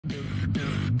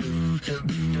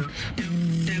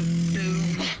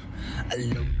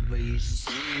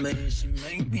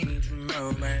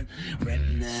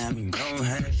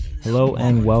Hello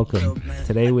and welcome.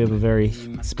 Today we have a very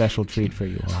special treat for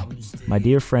you all. My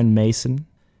dear friend Mason,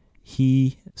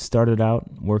 he started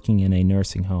out working in a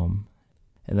nursing home,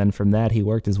 and then from that he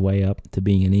worked his way up to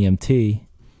being an EMT,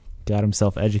 got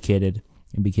himself educated,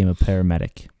 and became a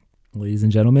paramedic. Ladies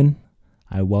and gentlemen,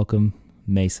 I welcome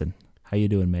Mason. How you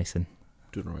doing, Mason?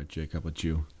 Doing all right, Jake. How about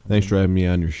you? Thanks for having me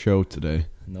on your show today.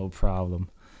 No problem.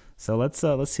 So let's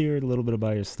hear a little bit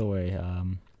about your story.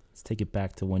 Let's take it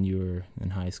back to when you were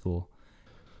in high school.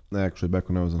 Actually, back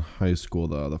when I was in high school,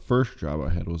 the first job I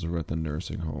had was over at the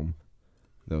nursing home.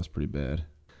 That was pretty bad.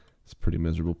 It's a pretty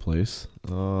miserable place.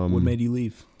 What made you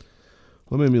leave?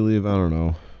 What made me leave? I don't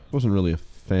know. I wasn't really a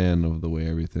fan of the way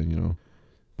everything,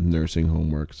 nursing home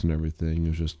works and everything. It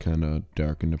was just kind of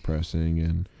dark and depressing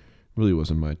and really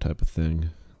wasn't my type of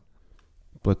thing.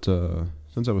 But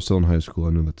since I was still in high school, I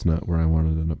knew that's not where I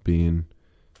wanted to end up being.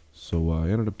 So I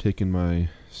ended up taking my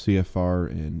CFR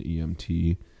and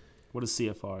EMT. What is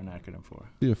CFR an acronym for?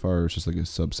 CFR is just like a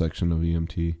subsection of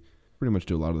EMT. Pretty much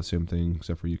do a lot of the same thing,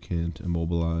 except for you can't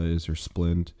immobilize or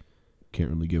splint. Can't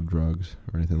really give drugs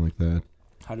or anything like that.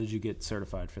 How did you get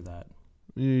certified for that?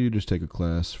 You just take a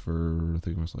class for, I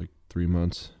think it was like 3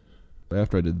 months.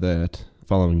 After I did that,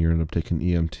 following year I ended up taking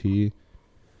EMT.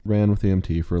 Ran with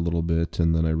EMT for a little bit,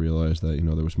 and then I realized that,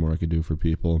 there was more I could do for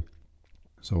people.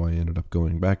 So I ended up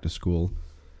going back to school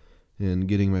and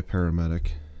getting my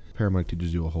paramedic. Paramedic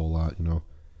teaches you a whole lot,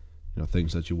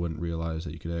 things that you wouldn't realize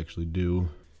that you could actually do.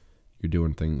 You're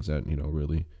doing things that,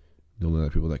 really the only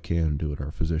other people that can do it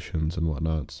are physicians and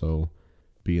whatnot. So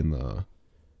being the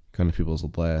kind of people's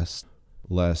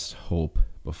last hope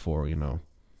before,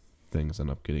 things end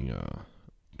up getting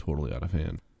totally out of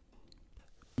hand.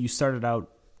 You started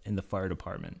out in the fire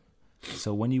department.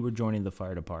 So when you were joining the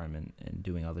fire department and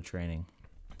doing all the training,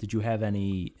 did you have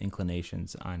any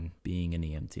inclinations on being an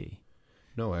EMT?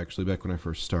 No, actually, back when I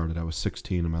first started, I was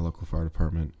 16 in my local fire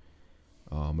department,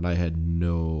 and I had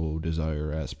no desire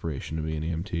or aspiration to be an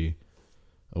EMT.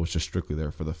 I was just strictly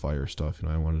there for the fire stuff.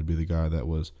 I wanted to be the guy that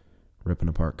was ripping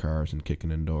apart cars and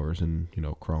kicking in doors and,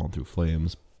 crawling through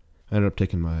flames. I ended up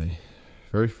taking my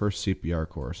very first CPR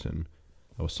course, and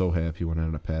I was so happy when I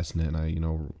ended up passing it, and I,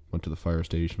 went to the fire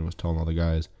station and was telling all the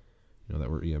guys, that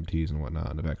were EMTs and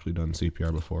whatnot, and I've actually done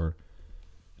CPR before.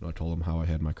 I told them how I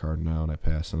had my card now, and I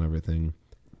passed and everything.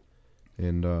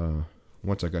 And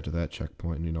once I got to that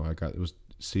checkpoint, it was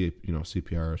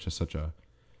CPR is just such a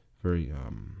very,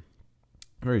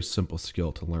 very simple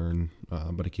skill to learn,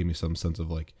 but it gave me some sense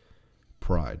of,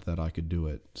 pride that I could do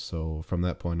it. So from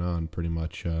that point on, pretty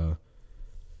much,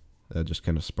 that just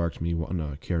kind of sparked me wanting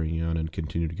to carry on and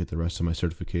continue to get the rest of my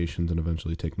certifications and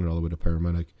eventually taking it all the way to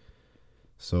paramedic.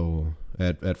 So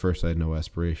at first I had no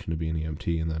aspiration to be an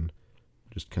EMT, and then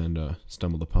just kind of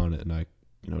stumbled upon it, and I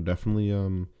definitely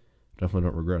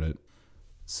don't regret it.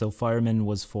 So fireman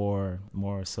was for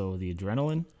more so the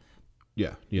adrenaline?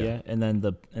 Yeah. And then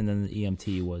the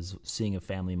EMT was seeing a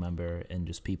family member and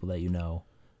just people that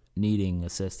needing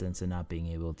assistance and not being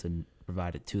able to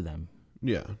provide it to them.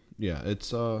 Yeah.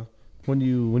 It's when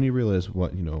you realize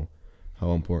what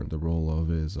how important the role of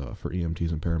is for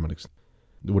EMTs and paramedics,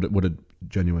 what a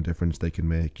genuine difference they can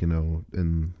make,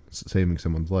 in saving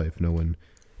someone's life. No in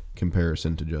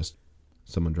comparison to just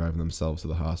someone driving themselves to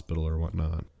the hospital or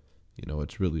whatnot.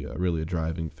 It's really a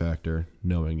driving factor,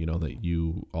 knowing that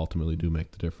you ultimately do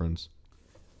make the difference.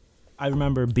 I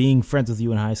remember being friends with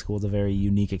you in high school was a very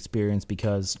unique experience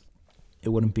because it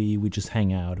wouldn't be we just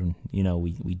hang out and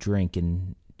we drink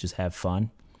and just have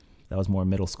fun. That was more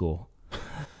middle school.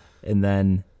 And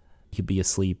then you could be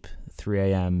asleep 3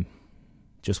 a.m.,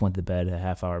 just went to bed a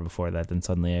half hour before that, then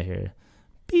suddenly I hear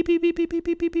beep, beep, beep, beep, beep,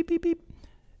 beep, beep, beep, beep, beep.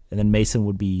 And then Mason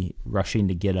would be rushing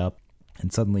to get up,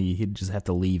 and suddenly he'd just have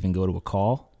to leave and go to a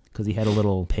call because he had a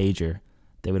little pager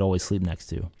they would always sleep next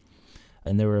to.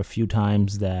 And there were a few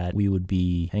times that we would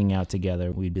be hanging out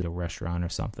together. We'd be at a restaurant or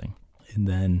something. And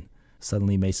then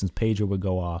suddenly Mason's pager would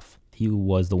go off. He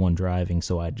was the one driving,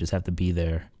 so I'd just have to be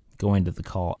there going to the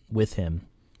call with him.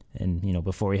 And,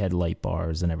 before he had light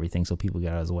bars and everything, so people got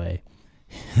out of his way.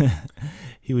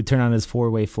 He would turn on his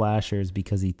four-way flashers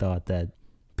because he thought that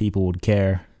people would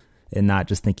care and not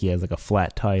just think he has a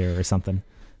flat tire or something.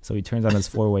 So he turns on his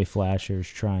four-way flashers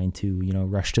trying to,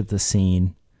 rush to the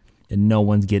scene, and no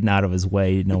one's getting out of his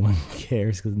way. No one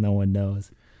cares because no one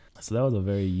knows. So that was a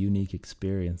very unique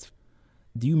experience.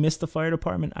 Do you miss the fire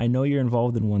department? I know you're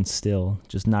involved in one still,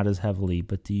 just not as heavily,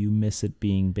 but do you miss it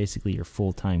being basically your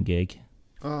full-time gig?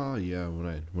 Yeah,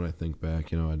 when I think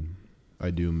back, I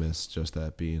do miss just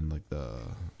that being like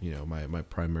my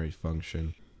primary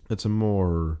function. It's a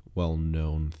more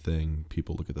well-known thing.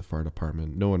 People look at the fire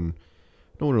department. No one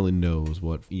really knows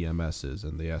what EMS is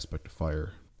and the aspect of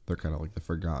fire. They're kind of like the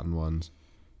forgotten ones,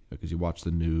 because you watch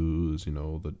the news,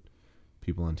 the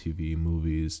people on TV,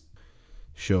 movies,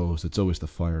 shows. It's always the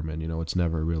firemen. It's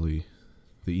never really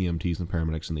the EMTs and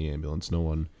paramedics in the ambulance.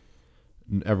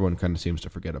 Everyone kind of seems to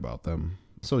forget about them.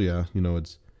 So yeah,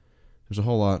 there's a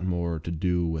whole lot more to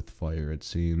do with fire, it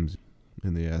seems,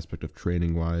 in the aspect of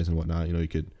training wise and whatnot.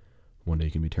 One day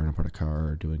you can be tearing apart a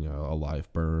car, doing a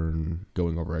live burn,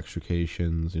 going over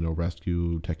extrications,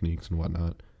 rescue techniques and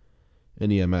whatnot.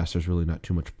 In EMS, there's really not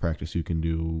too much practice you can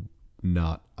do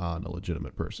not on a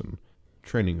legitimate person.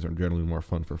 Trainings are generally more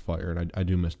fun for fire, and I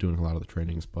do miss doing a lot of the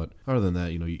trainings, but other than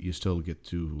that, you still get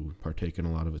to partake in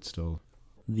a lot of it still.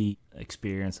 The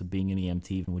experience of being an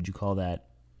EMT, would you call that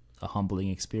a humbling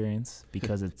experience?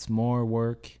 Because it's more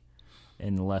work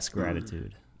and less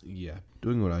gratitude. Yeah,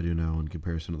 doing what I do now in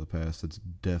comparison to the past, it's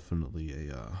definitely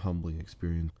a humbling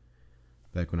experience.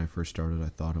 Back when I first started, I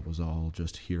thought it was all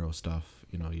just hero stuff.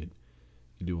 You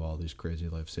do all these crazy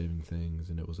life-saving things,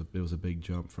 and it was a big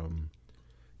jump from,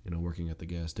 working at the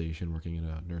gas station, working in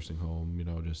a nursing home,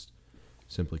 just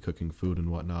simply cooking food and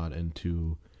whatnot, and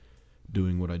to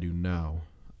doing what I do now.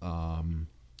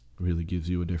 Really gives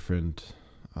you a different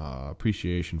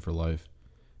appreciation for life,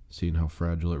 seeing how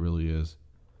fragile it really is.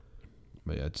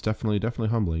 But yeah, it's definitely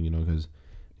humbling, because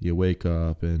you wake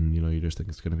up and, you just think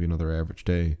it's going to be another average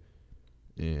day,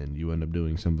 and you end up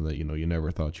doing something that, you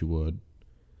never thought you would.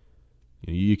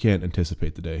 You can't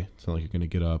anticipate the day. It's not like you're going to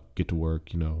get up, get to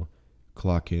work,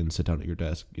 clock in, sit down at your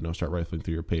desk, start rifling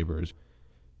through your papers.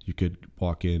 You could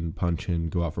walk in, punch in,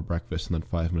 go out for breakfast, and then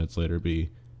 5 minutes later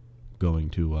be going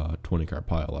to a 20-car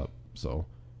pileup. So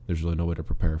there's really no way to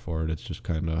prepare for it. It's just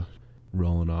kind of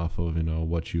rolling off of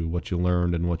what you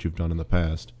learned and what you've done in the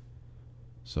past.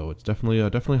 So it's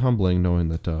definitely humbling knowing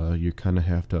that you kind of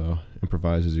have to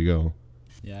improvise as you go.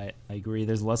 Yeah, I agree.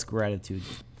 There's less gratitude.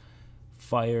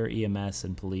 Fire, EMS,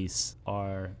 and police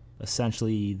are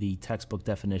essentially the textbook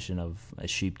definition of a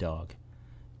sheepdog,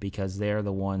 because they're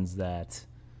the ones that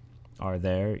are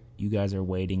there. You guys are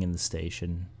waiting in the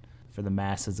station for the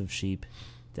masses of sheep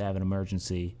to have an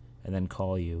emergency and then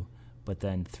call you. But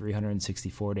then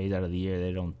 364 days out of the year,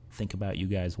 they don't think about you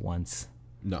guys once.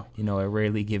 No. I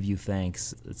rarely give you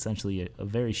thanks. Essentially a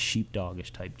very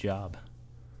sheepdogish type job.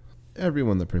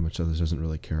 Everyone that pretty much does this doesn't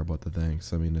really care about the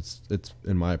thanks. I mean, it's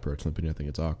in my personal opinion, I think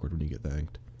it's awkward when you get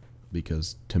thanked,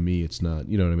 because to me it's not,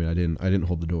 you know what I mean? I didn't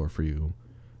hold the door for you.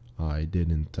 I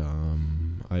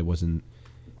wasn't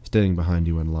standing behind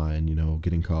you in line,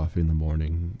 getting coffee in the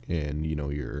morning, and you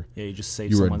just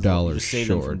saved you were someone's $1 you just saved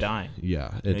short them from dying.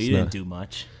 Yeah, You didn't do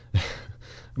much.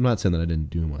 I'm not saying that I didn't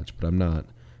do much, but I'm not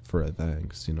for a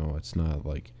thanks. It's not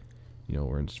like,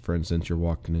 for instance, you're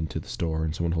walking into the store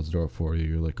and someone holds the door for you.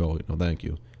 You're like, oh, thank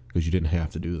you, because you didn't have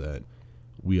to do that.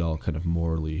 We all kind of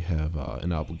morally have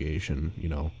an obligation,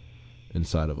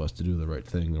 inside of us to do the right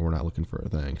thing, and we're not looking for a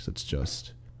thanks. It's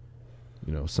just,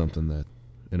 something that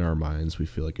in our minds we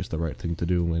feel like it's the right thing to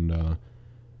do, and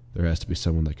there has to be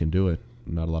someone that can do it.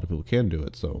 Not a lot of people can do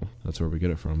it, so that's where we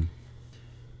get it from.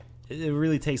 It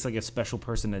really takes like a special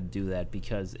person to do that,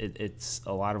 because it's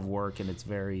a lot of work and it's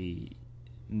very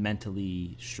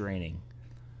mentally straining.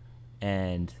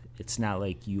 And it's not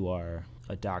like you are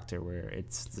a doctor where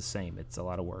it's the same. It's a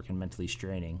lot of work and mentally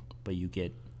straining, but you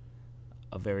get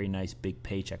a very nice big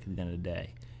paycheck at the end of the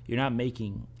day. You're not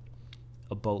making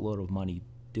a boatload of money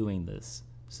doing this.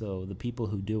 So the people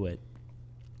who do it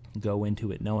go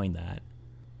into it knowing that.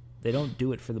 They don't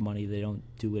do it for the money. They don't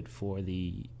do it for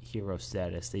the hero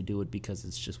status. They do it because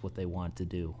it's just what they want to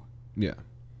do. Yeah.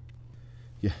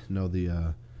 Yeah, no,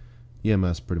 the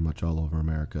EMS pretty much all over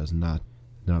America is not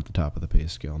at the top of the pay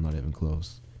scale, not even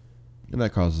close. And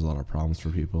that causes a lot of problems for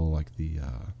people. Like the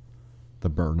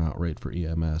burnout rate for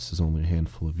EMS is only a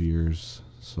handful of years.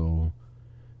 So,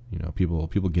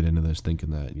 people get into this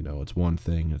thinking that, it's one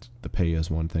thing, it's the pay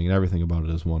is one thing, and everything about it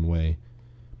is one way.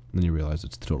 And then you realize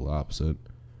it's the total opposite.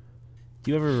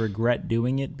 Do you ever regret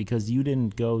doing it? Because you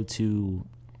didn't go to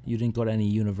any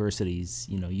universities.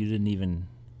 You didn't even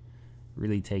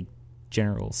really take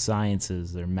general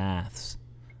sciences or maths.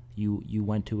 You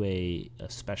went to a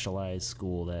specialized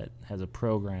school that has a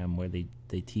program where they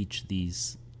teach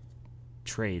these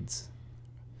trades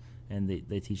and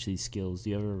they teach these skills.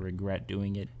 Do you ever regret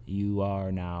doing it? You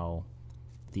are now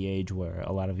the age where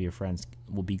a lot of your friends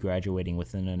will be graduating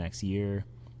within the next year.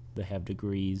 They have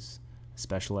degrees,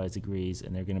 specialized degrees,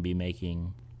 and they're going to be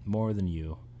making more than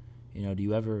you. Do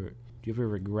you ever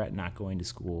regret not going to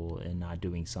school and not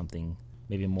doing something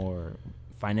maybe more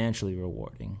financially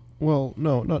rewarding. Well,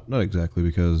 no, not exactly,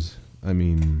 because I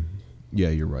mean, yeah,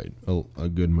 you're right. A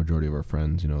good majority of our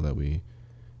friends, that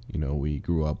we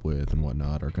grew up with and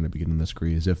whatnot, are going to be getting this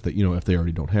degrees if they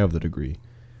already don't have the degree,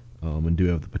 and do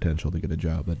have the potential to get a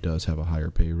job that does have a higher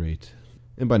pay rate.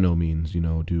 And by no means, do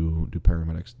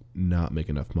paramedics not make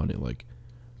enough money. Like,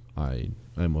 I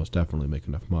most definitely make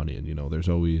enough money, and there's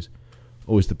always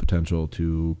the potential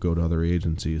to go to other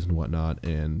agencies and whatnot.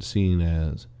 And seeing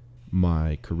as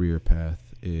my career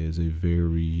path is a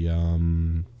very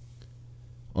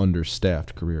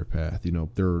understaffed career path,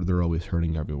 they're always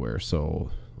hurting everywhere. So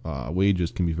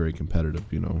wages can be very competitive.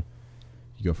 You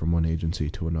go from one agency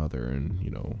to another, and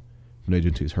if an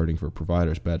agency is hurting for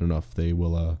providers bad enough, they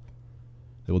will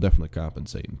definitely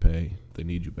compensate and pay. They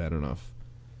need you bad enough.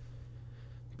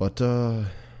 But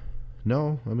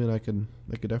no, I mean, I could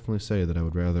definitely say that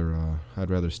I'd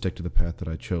rather stick to the path that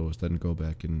I chose than go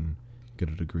back and get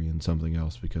a degree in something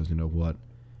else, because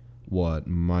what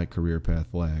my career path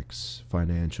lacks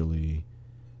financially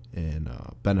and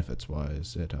benefits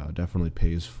wise, it definitely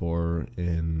pays for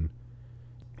in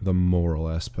the moral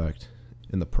aspect,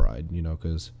 in the pride,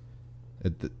 because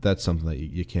that's something that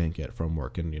you can't get from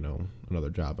working, another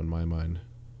job, in my mind.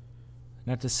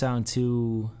 Not to sound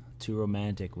too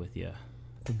romantic with you,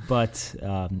 but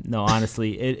no,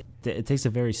 honestly, it takes a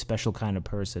very special kind of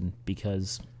person,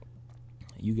 because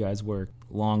you guys work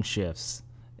long shifts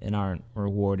and aren't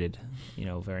rewarded,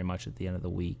 very much at the end of the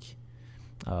week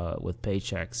with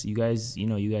paychecks. You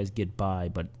guys get by,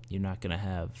 but you're not going to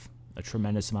have a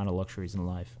tremendous amount of luxuries in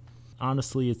life.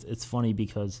 Honestly, it's funny,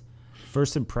 because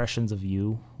first impressions of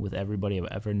you with everybody I've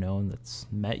ever known that's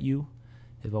met you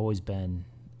have always been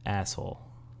asshole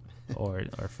or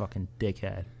fucking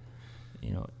dickhead.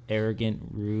 Arrogant,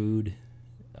 rude,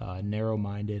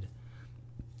 narrow-minded,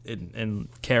 and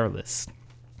careless.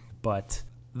 But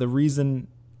the reason,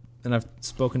 and I've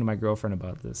spoken to my girlfriend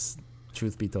about this,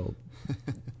 truth be told,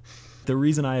 the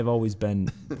reason I have always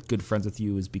been good friends with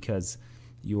you is because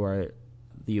you are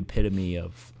the epitome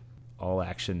of all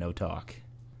action, no talk.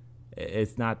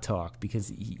 It's not talk,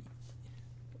 because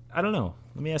I don't know.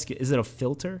 Let me ask you, is it a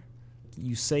filter?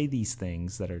 You say these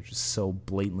things that are just so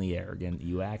blatantly arrogant.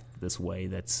 You act this way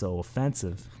that's so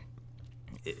offensive.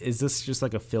 Is this just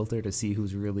like a filter to see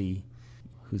who's really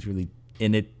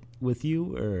in it with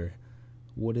you, or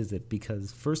what is it?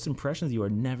 Because first impressions, you are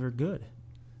never good,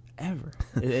 ever.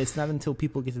 It's not until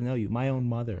people get to know you. My own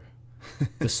mother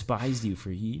despised you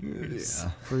for years,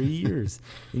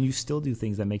 and you still do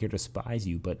things that make her despise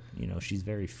you. But she's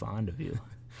very fond of you.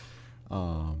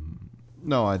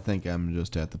 No, I think I'm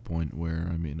just at the point where,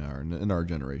 I mean, in our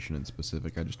generation in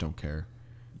specific, I just don't care.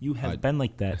 You have been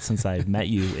like that since I've met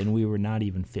you, and we were not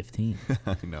even 15.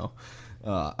 I know.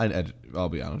 I'll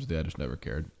be honest with you, I just never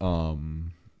cared.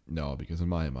 No, because in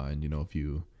my mind, if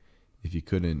you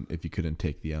couldn't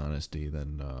take the honesty,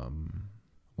 then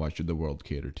why should the world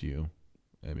cater to you?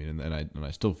 I mean, and I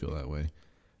still feel that way.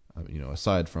 I mean,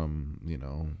 aside from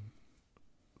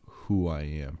who I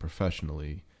am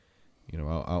professionally,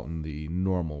 out in the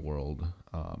normal world,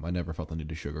 I never felt the need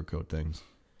to sugarcoat things,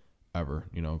 ever.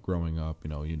 Growing up,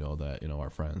 that our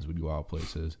friends would go out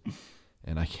places,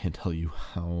 and I can't tell you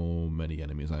how many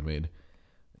enemies I made.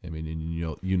 I mean, and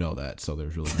you know that, so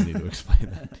there's really no need to explain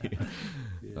that to you.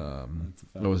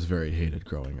 I was very hated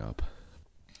growing up.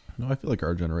 No, I feel like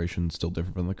our generation's still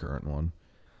different from the current one.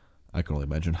 I can only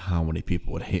imagine how many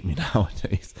people would hate me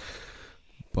nowadays.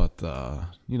 But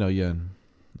yeah.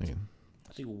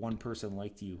 I think one person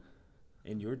liked you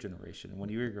in your generation when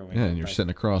you were growing up. Yeah, and you're sitting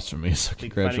across from me, so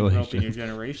congratulations. If I didn't grow up in your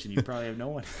generation, you probably have no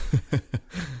one.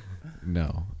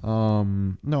 No.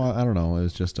 No, I don't know.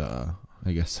 It's just, I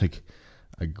guess, like,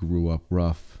 I grew up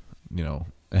rough,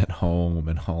 at home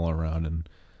and all around, and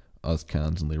us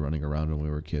constantly running around when we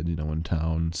were kids, in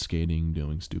town, skating,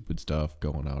 doing stupid stuff,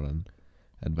 going out on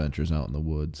adventures out in the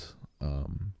woods.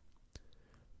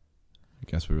 I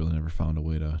guess we really never found a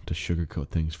way to sugarcoat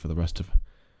things for the rest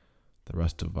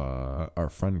of our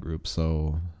friend group.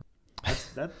 So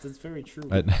that's very true.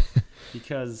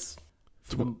 Because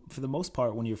for the most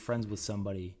part, when you're friends with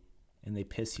somebody and they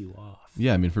piss you off,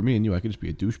 yeah, I mean, for me and you, I could just be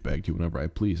a douchebag to you whenever I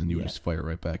please, and you would just fire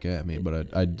right back at me.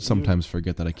 But I sometimes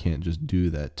forget that I can't just do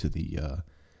that to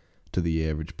the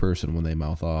average person when they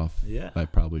mouth off. Yeah, I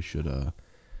probably should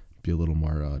be a little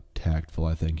more tactful.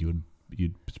 I think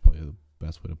it's probably the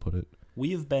best way to put it.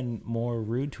 We have been more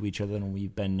rude to each other than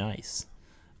we've been nice.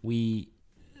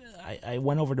 I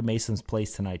went over to Mason's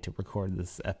place tonight to record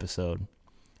this episode,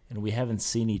 and we haven't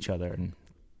seen each other in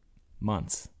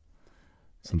months.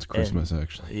 Since Christmas,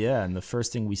 actually. Yeah, and the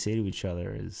first thing we say to each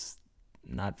other is,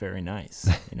 not very nice.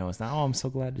 You know, it's not, oh, I'm so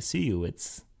glad to see you.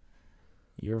 It's,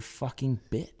 you're a fucking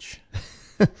bitch.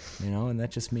 You know, and that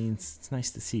just means it's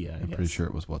nice to see you, I guess. I'm pretty sure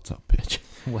it was what's up, bitch.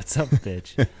 What's up,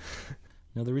 bitch?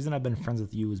 No, the reason I've been friends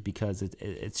with you is because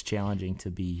it's challenging to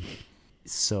be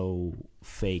so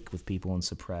fake with people and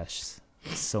suppress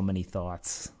so many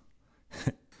thoughts.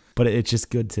 But it's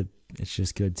just good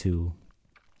to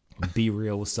be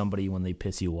real with somebody when they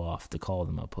piss you off, to call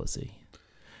them a pussy.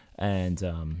 And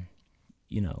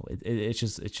you know, it's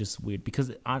just weird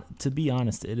because to be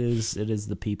honest, it is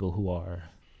the people who are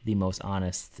the most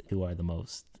honest, who are the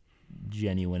most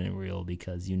genuine and real,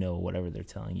 because you know whatever they're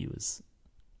telling you is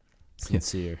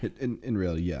sincere. Yeah. In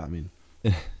reality, yeah. I mean,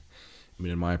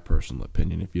 in my personal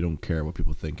opinion, if you don't care what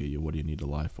people think of you, what do you need to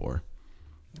lie for?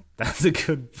 That's a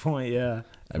good point, yeah.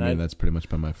 And I mean, that's pretty much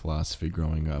been my philosophy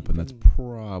growing up, and that's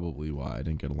probably why I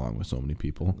didn't get along with so many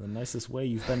people. The nicest way,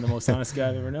 you've been the most honest guy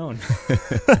I've ever known.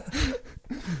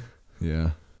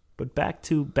 Yeah. But back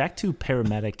to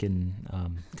paramedic,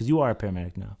 and because you are a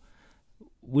paramedic now,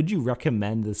 would you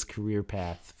recommend this career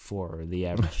path for the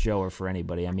average Joe or for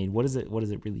anybody? I mean, what does it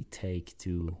really take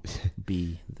to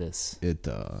be this? It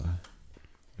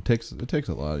takes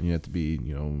a lot. You have to be,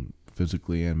 you know,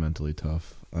 physically and mentally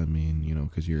tough. I mean, you know,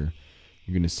 because you're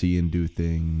going to see and do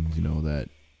things, you know, that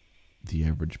the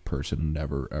average person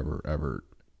never,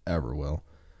 ever will.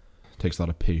 It takes a lot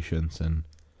of patience and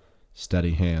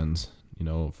steady hands, you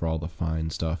know, for all the fine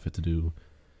stuff you have to do,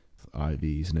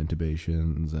 IVs and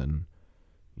intubations and,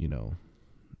 you know,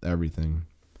 everything.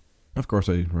 Of course,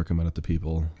 I recommend it to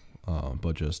people,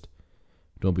 but just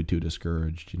don't be too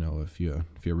discouraged, you know, if you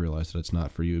realize that it's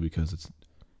not for you, because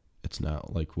it's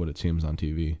not like what it seems on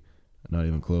TV, not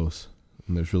even close.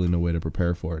 And there's really no way to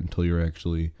prepare for it until you're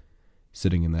actually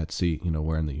sitting in that seat, you know,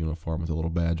 wearing the uniform with a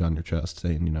little badge on your chest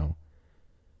saying, you know,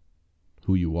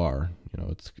 who you are. You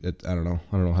know, I don't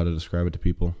know how to describe it to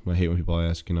people. I hate when people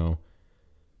ask, you know,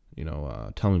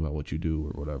 tell me about what you do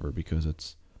or whatever, because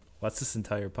it's. Well, that's this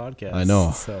entire podcast. I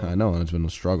know, so and it's been a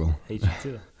struggle. Hate you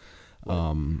too.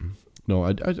 No,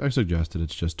 I suggested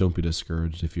it's just don't be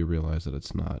discouraged if you realize that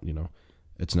it's not, you know,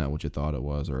 it's not what you thought it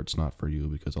was, or it's not for you,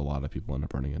 because a lot of people end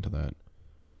up running into that.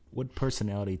 What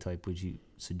personality type would you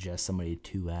suggest somebody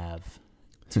to have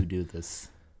to do this?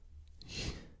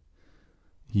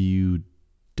 You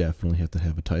definitely have to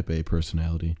have a type A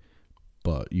personality,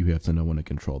 but you have to know when to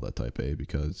control that type A,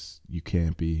 because you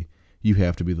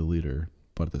have to be the leader,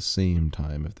 but at the same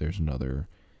time, if there's another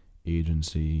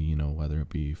agency, you know, whether it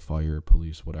be fire,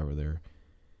 police, whatever,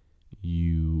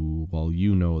 you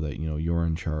know that, you know, you're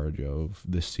in charge of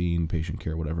the scene, patient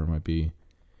care, whatever it might be,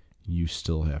 you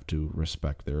still have to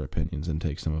respect their opinions and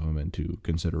take some of them into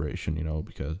consideration, you know,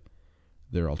 because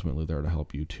they're ultimately there to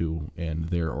help you too, and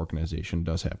their organization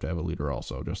does have to have a leader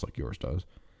also, just like yours does.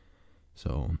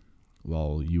 So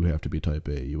while you have to be type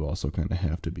A, you also kind of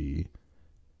have to be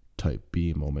type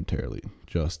B momentarily,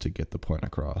 just to get the point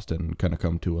across and kind of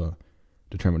come to a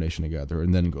determination together,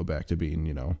 and then go back to being,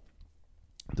 you know,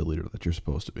 the leader that you're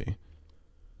supposed to be.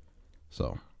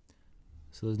 So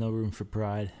there's no room for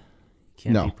pride.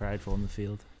 You can't be prideful in the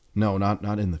field. No, not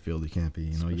in the field. You can't be,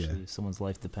 you know. Especially if someone's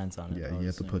life depends on it. Yeah, you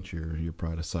have to put your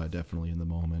pride aside, definitely, in the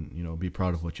moment. You know, be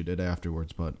proud of what you did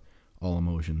afterwards, but all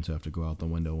emotions have to go out the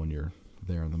window when you're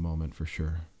there in the moment, for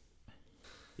sure.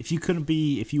 If you weren't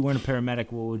a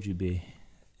paramedic, what would you be?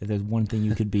 If there's one thing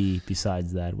you could be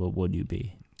besides that, what would you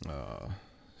be?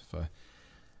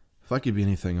 If I could be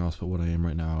anything else but what I am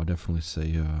right now, I'd definitely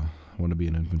say I want to be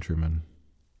an infantryman.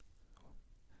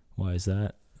 Why is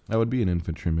that? I would be an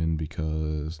infantryman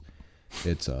because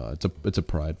it's a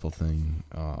prideful thing.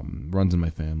 Runs in my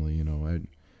family, you know.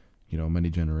 Many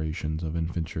generations of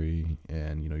infantry,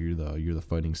 and you know, you're the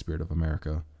fighting spirit of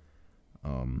America.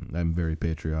 I'm very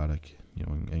patriotic, you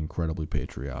know, incredibly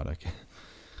patriotic.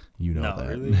 You know that.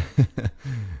 Really?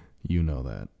 You know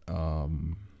that.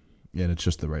 And it's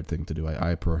just the right thing to do.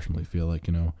 I personally feel like,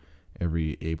 you know,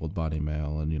 every able-bodied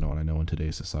male, and you know, and I know in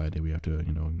today's society we have to,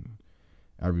 you know,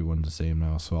 everyone's the same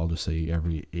now, so I'll just say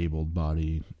every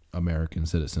able-bodied American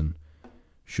citizen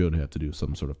should have to do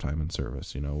some sort of time in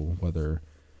service, you know,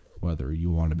 whether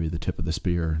you want to be the tip of the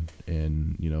spear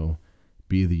and, you know,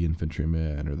 be the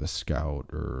infantryman or the scout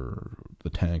or the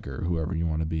tanker, whoever you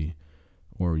want to be,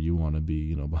 or you want to be,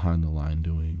 you know, behind the line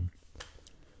doing,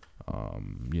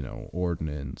 you know,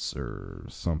 ordnance or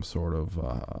some sort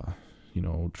of, you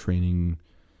know, training.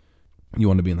 You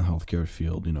want to be in the healthcare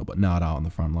field, you know, but not out on the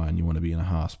front line. You want to be in a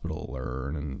hospital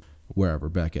or wherever,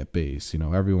 back at base. You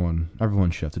know, everyone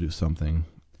should have to do something.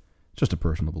 Just a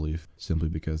personal belief, simply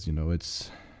because, you know,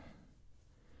 it's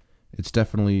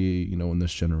definitely, you know, in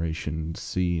this generation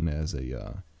seen as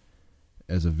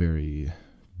as a very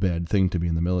bad thing to be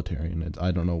in the military. And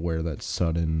I don't know where that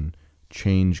sudden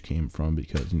change came from,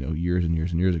 because, years and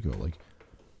years and years ago, like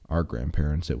our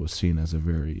grandparents, it was seen as a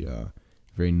very,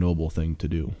 very noble thing to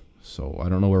do. So I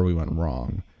don't know where we went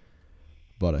wrong,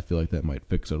 but I feel like that might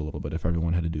fix it a little bit if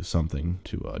everyone had to do something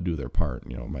to do their part.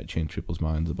 It might change people's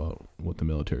minds about what the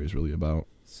military is really about.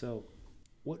 So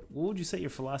what would you say your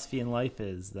philosophy in life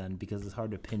is then? Because it's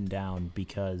hard to pin down,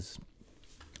 because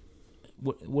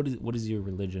what is your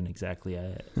religion exactly?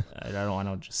 I don't want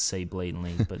to just say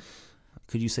blatantly, but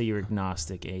could you say you're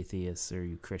agnostic, atheist, or are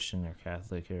you Christian or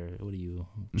Catholic, or what are you,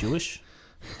 Jewish?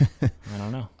 I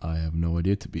don't know. I have no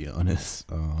idea, to be honest.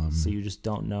 So you just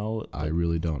don't know? I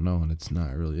really don't know, and it's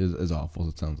not really, as awful as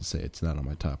it sounds to say, it's not on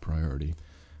my top priority.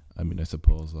 I mean, I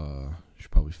suppose I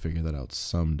should probably figure that out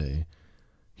someday.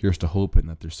 Here's to hoping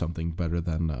that there's something better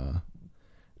than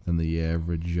the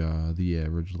average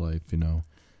life.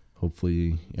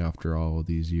 Hopefully, after all of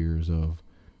these years of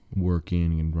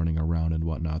working and running around and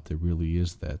whatnot, there really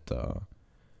is that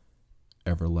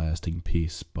everlasting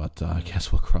peace. But I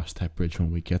guess we'll cross that bridge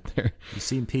when we get there. You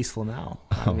seem peaceful now.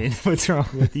 I mean, what's wrong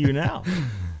with you now?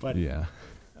 But yeah.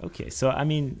 Okay, so I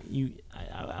mean,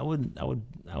 I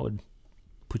would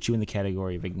put you in the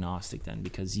category of agnostic then,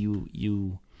 because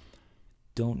you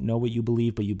don't know what you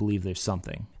believe, but you believe there's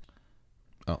something.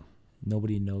 Oh.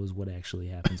 Nobody knows what actually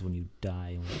happens when you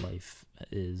die and what life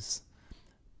is,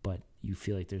 but you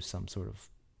feel like there's some sort of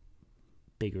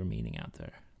bigger meaning out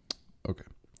there. Okay.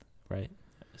 Right?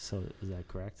 So is that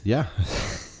correct? Yeah.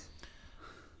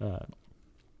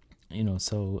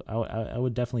 So I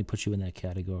would definitely put you in that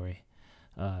category.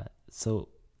 So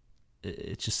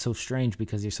it's just so strange,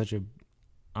 because you're such a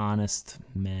honest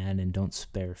man and don't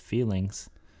spare feelings.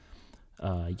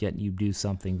 Yet you do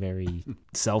something very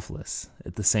selfless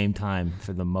at the same time.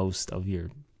 For the most of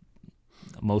your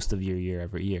year,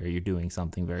 every year, you're doing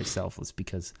something very selfless,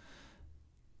 because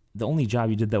the only job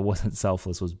you did that wasn't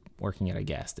selfless was working at a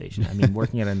gas station. I mean,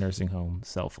 working at a nursing home,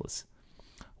 selfless.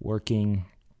 Working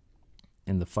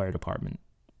in the fire department,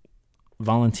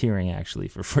 volunteering actually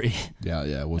for free. Yeah,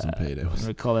 it wasn't paid. It was.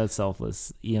 I call that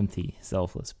selfless. EMT,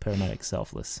 selfless. Paramedic,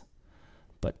 selfless.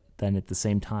 But then at the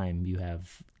same time, you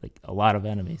have like a lot of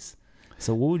enemies.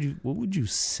 So what would you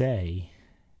say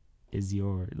is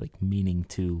your like meaning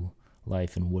to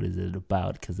life, and what is it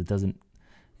about? Because it doesn't.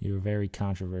 You're a very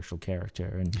controversial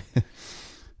character, and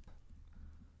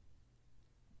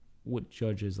what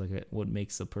judges what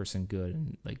makes a person good,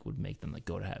 and like would make them like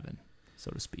go to heaven, so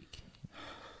to speak.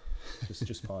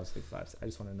 Just pause like 5 seconds. I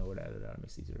just want to know what added out. It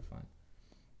makes it easier to find.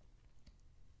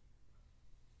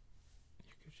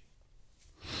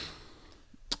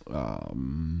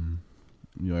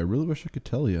 I really wish I could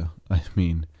tell you. I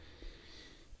mean,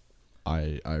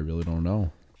 I really don't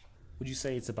know. Would you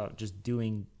say it's about just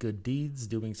doing good deeds,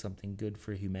 doing something good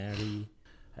for humanity?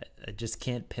 I just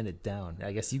can't pin it down.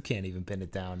 I guess you can't even pin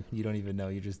it down. You don't even know.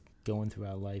 You're just going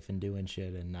throughout life and doing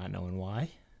shit and not knowing why.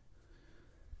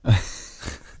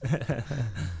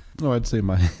 No, I'd say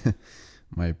my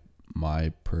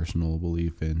personal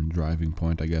belief and driving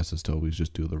point, I guess, is to always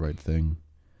just do the right thing.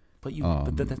 But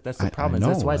that's the problem.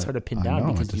 That's why it's hard to pin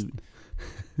down, because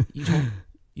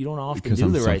you don't often because do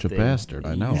I'm the right such a thing. bastard.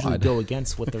 I know. You usually go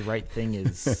against what the right thing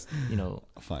is.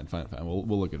 Fine.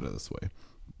 We'll look at it this way.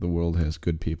 The world has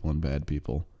good people and bad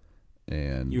people,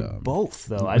 and you're both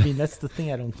though. I mean, that's the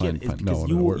thing I don't get. Is because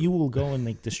no, you will go and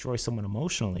like destroy someone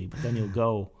emotionally, but then you'll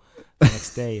go the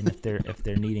next day, and if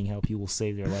they're needing help, you will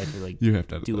save their life, or like you have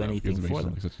to do anything for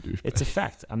them. It's a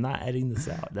fact. I'm not editing this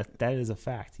out. That is a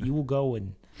fact. You will go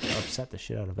and upset the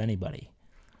shit out of anybody,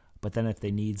 but then if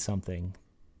they need something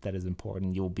that is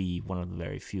important, you'll be one of the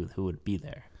very few who would be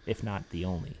there, if not the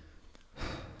only.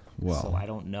 Well, so I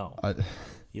don't know.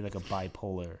 You're like a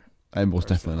bipolar. I'm most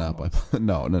definitely not bipolar.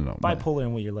 No. Bipolar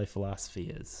in what your life philosophy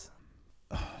is.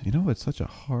 It's such a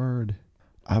hard.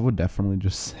 I would definitely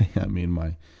just say. I mean,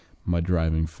 my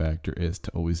driving factor is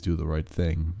to always do the right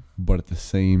thing, but at the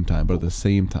same time, I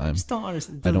just don't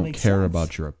understand. I don't care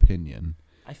about your opinion.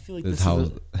 I feel like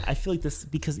this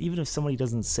because even if somebody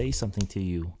doesn't say something to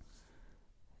you,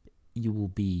 you will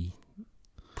be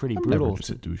pretty brutal. Never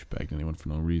just a douchebag to anyone for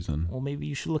no reason. Well, maybe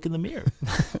you should look in the mirror.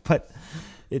 But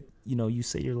you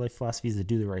say your life philosophy is to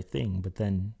do the right thing, but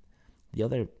then the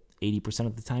other 80%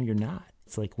 of the time you're not.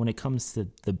 It's like when it comes to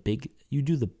you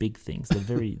do the big things, the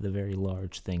very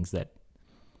large things that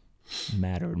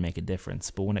matter and make a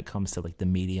difference. But when it comes to like the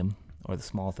medium or the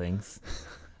small things,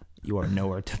 you are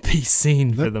nowhere to be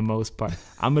seen for the most part.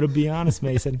 I'm going to be honest,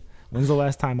 Mason. When's the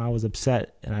last time I was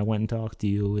upset and I went and talked to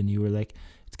you and you were like,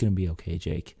 it's going to be okay,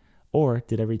 Jake? Or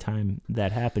did every time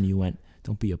that happened you went,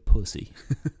 don't be a pussy?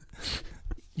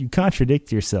 You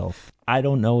contradict yourself. I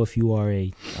don't know if you are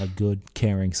a good,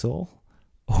 caring soul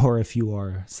or if you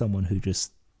are someone who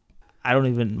just, I don't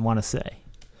even want to say.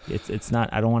 It's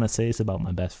not, I don't want to say this about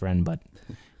my best friend, but,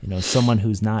 someone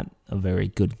who's not a very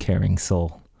good, caring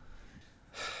soul.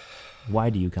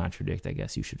 Why do you contradict? I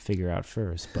guess you should figure out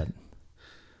first, but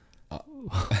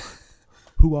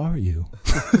who are you?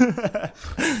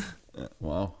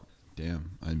 Well,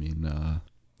 damn. I mean,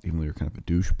 even though you're kind of a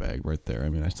douchebag right there, I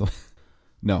mean, I still...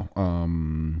 No,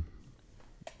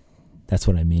 That's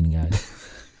what I mean, guys.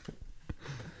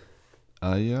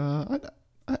 I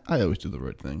always do the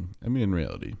right thing. I mean, in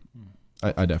reality,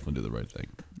 I definitely do the right thing.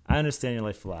 I understand your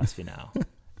life philosophy now.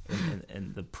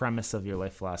 And the premise of your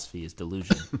life philosophy is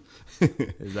delusion.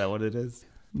 Is that what it is?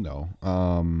 No.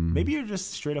 Maybe you're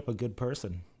just straight up a good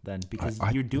person then, because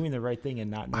you're doing the right thing and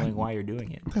not knowing why you're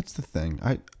doing it. That's the thing.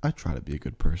 I try to be a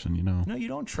good person, No, you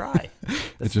don't try.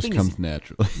 It just comes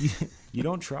naturally. You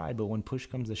don't try, but when push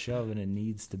comes to shove and it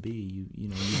needs to be, you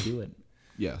do it.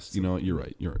 Yes, you know what? You're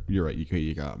right. You're right.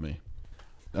 You got me.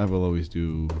 I will always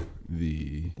do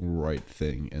the right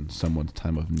thing in someone's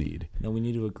time of need. No, we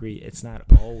need to agree. It's not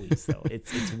always though.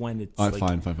 It's when it's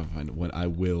fine. When I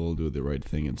will do the right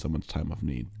thing in someone's time of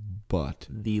need, but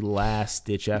the last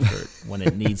ditch effort when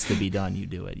it needs to be done, you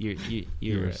do it.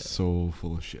 You're so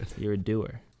full of shit. You're a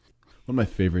doer. One of my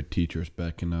favorite teachers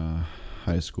back in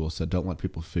high school said, "Don't let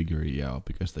people figure you out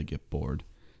because they get bored."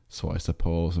 So I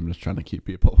suppose I'm just trying to keep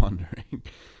people wondering.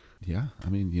 Yeah, I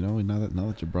mean, now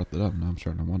that you brought that up, now I'm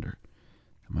starting to wonder,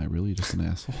 am I really just an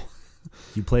asshole?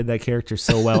 You played that character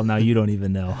so well, now you don't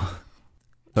even know.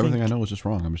 Everything I know is just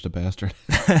wrong. I'm just a bastard.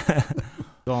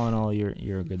 All in all,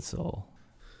 you're a good soul.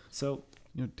 So,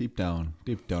 deep down,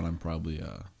 I'm probably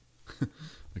a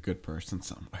good person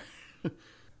somewhere.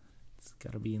 It's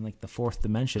got to be in like the fourth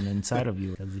dimension inside of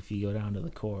you, because if you go down to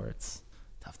the core, it's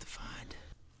tough to find.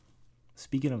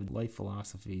 Speaking of life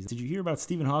philosophies, did you hear about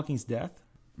Stephen Hawking's death?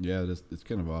 Yeah, it's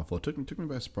kind of awful. It took me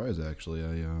by surprise, actually.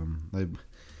 I'm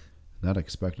not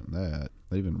expecting that.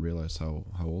 I didn't even realize how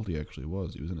old he actually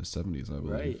was. He was in his 70s, I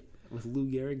believe. Right, with Lou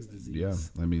Gehrig's disease. Yeah,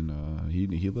 I mean, he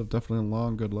lived definitely a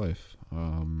long, good life.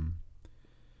 I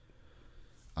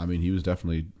mean, he was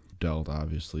definitely dealt,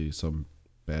 obviously, some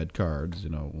bad cards, a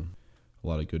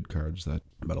lot of good cards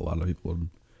but a lot of people would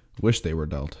wish they were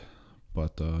dealt.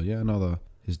 But,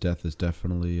 his death is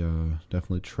definitely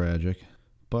tragic.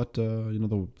 But,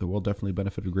 the world definitely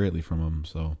benefited greatly from him.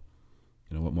 So,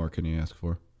 what more can you ask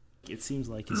for? It seems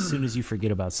like as soon as you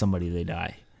forget about somebody, they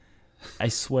die. I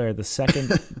swear, the second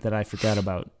that I forgot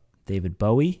about David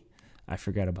Bowie, I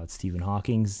forgot about Stephen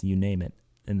Hawking's, you name it,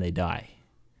 and they die.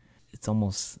 It's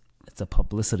a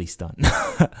publicity stunt.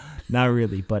 Not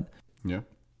really, but, yeah.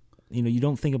 You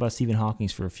don't think about Stephen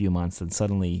Hawking's for a few months, and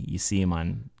suddenly you see him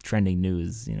on trending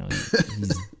news.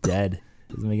 He's dead.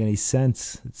 Doesn't make any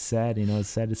sense. It's sad, it's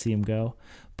sad to see him go.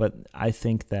 But I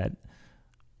think that,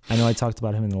 I know I talked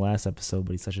about him in the last episode,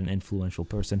 but he's such an influential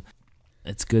person.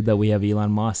 It's good that we have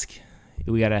Elon Musk.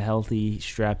 We got a healthy,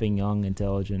 strapping, young,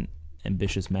 intelligent,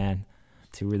 ambitious man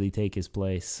to really take his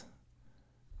place.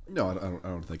 No, I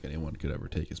don't think anyone could ever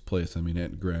take his place. I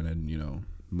mean, granted,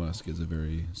 Musk is a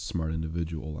very smart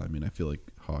individual. I mean, I feel like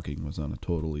Hawking was on a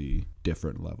totally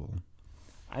different level.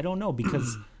 I don't know,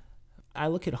 because I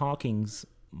look at Hawking's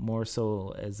more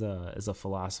so as a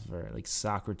philosopher, like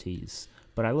Socrates.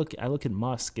 But I look at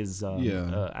Musk as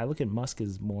I look at Musk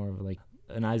as more of like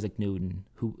an Isaac Newton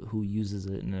who uses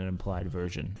it in an implied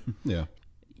version. Yeah,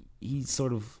 he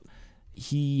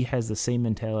has the same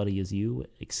mentality as you,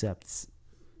 except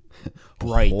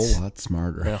bright,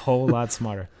 a whole lot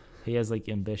smarter. He has like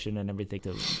ambition and everything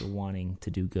to wanting to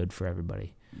do good for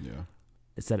everybody. Yeah.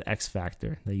 It's that X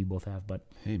factor that you both have, but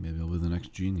hey, maybe I'll be the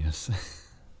next genius.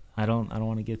 I don't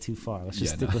want to get too far. Let's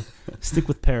just stick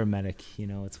with Paramedic.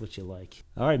 It's what you like.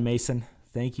 All right, Mason.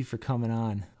 Thank you for coming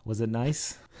on. Was it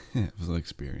nice? Yeah, it was an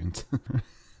experience.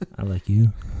 I like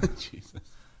you. Jesus.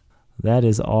 That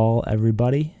is all,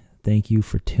 everybody. Thank you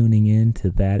for tuning in to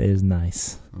That Is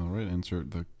Nice. All right,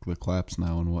 insert the claps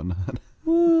now and whatnot.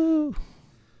 Woo!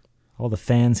 All the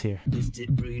fans here.